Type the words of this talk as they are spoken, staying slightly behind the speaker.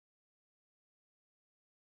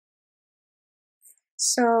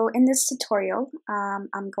So in this tutorial,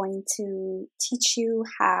 I'm going to teach you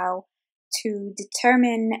how to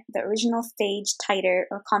determine the original phage titer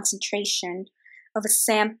or concentration of a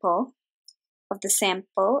sample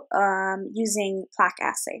using plaque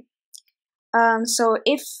assay. So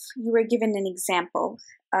if you were given an example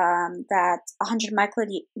that 100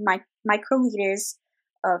 microliters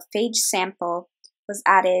of phage sample was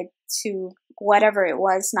added to whatever it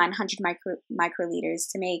was, 900 microliters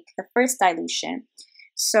to make the first dilution.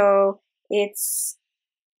 So it's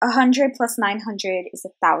 100 plus 900 is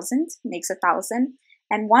 1,000, makes 1,000,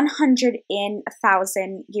 and 100 in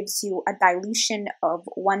 1,000 gives you a dilution of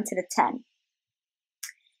 1 to the 10.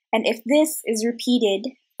 And if this is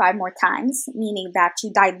repeated 5 more times, meaning that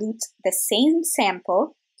you dilute the same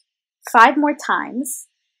sample 5 more times,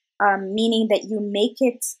 meaning that you make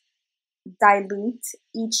it dilute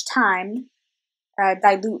each time,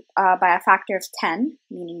 dilute by a factor of 10,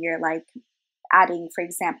 meaning you're like adding, for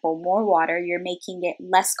example, more water, you're making it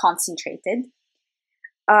less concentrated.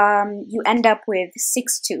 You end up with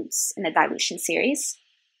 6 tubes in a dilution series.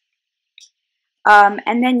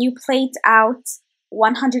 And then you plate out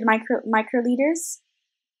 100 microliters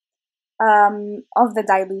of the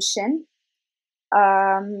dilution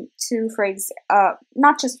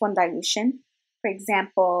not just one dilution, for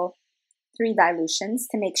example, 3 dilutions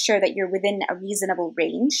to make sure that you're within a reasonable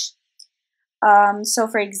range. So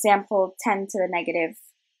for example, 10 to the negative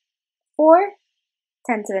 4,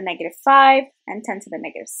 10 to the negative 5, and 10 to the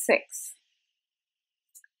negative 6.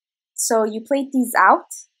 So you plate these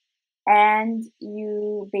out and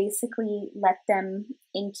you basically let them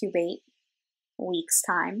incubate a week's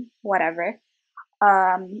time, whatever.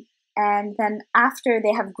 And then after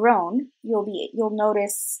they have grown, you'll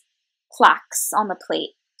notice plaques on the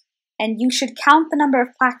plate. And you should count the number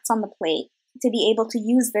of plaques on the plate to be able to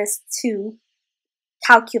use this to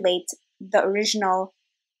calculate the original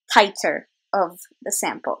titer of the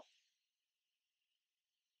sample.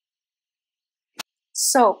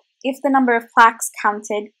 So if the number of plaques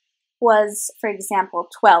counted was, for example,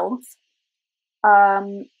 12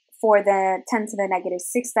 for the 10 to the negative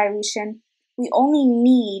 6 dilution, we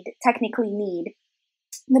only technically need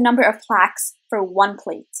the number of plaques for 1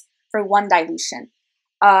 plate, for 1 dilution.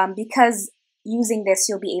 Because using this,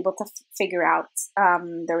 you'll be able to figure out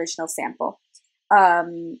the original sample.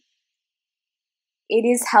 It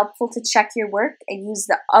is helpful to check your work and use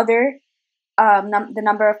the other the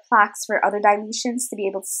number of plaques for other dilutions to be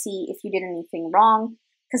able to see if you did anything wrong,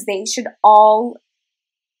 because they should all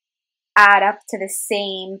add up to the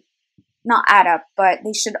same, not add up, but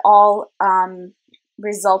they should all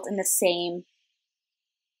result in the same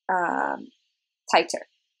titer.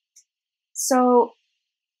 So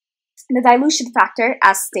the dilution factor,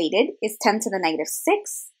 as stated, is 10 to the negative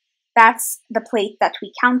 6. That's the plate that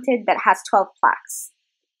we counted that has 12 plaques.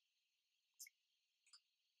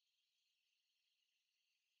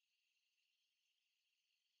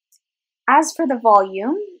 As for the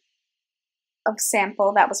volume of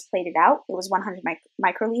sample that was plated out, it was 100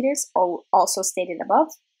 microliters, also stated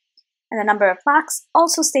above. And the number of plaques,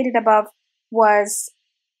 also stated above, was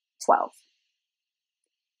 12.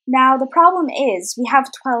 Now, the problem is we have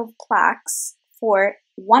 12 plaques for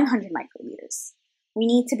 100 microliters. We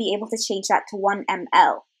need to be able to change that to 1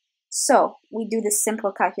 ml. So we do this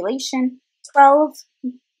simple calculation, 12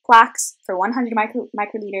 plaques for 100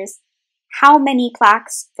 microliters. How many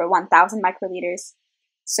plaques for 1,000 microliters?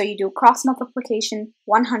 So you do cross multiplication,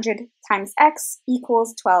 100 times x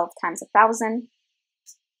equals 12 times 1,000.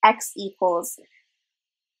 X equals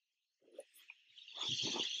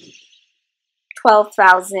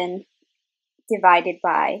 12,000 divided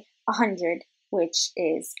by 100, which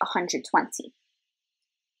is 120.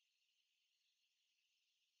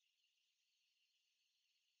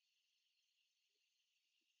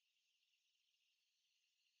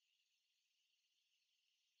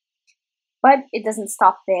 But it doesn't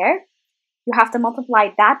stop there. You have to multiply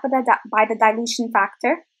that by the dilution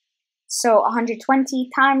factor. So 120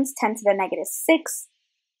 times 10 to the negative 6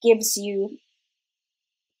 gives you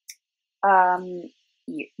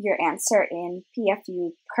your answer in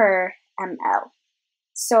PFU per ml.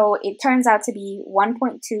 So it turns out to be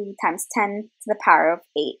 1.2 times 10 to the power of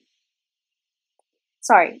 8.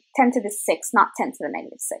 Sorry, 10 to the 6, not 10 to the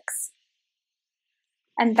negative 6.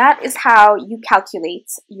 And that is how you calculate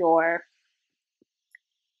your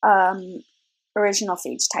original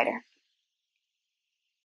phage titer.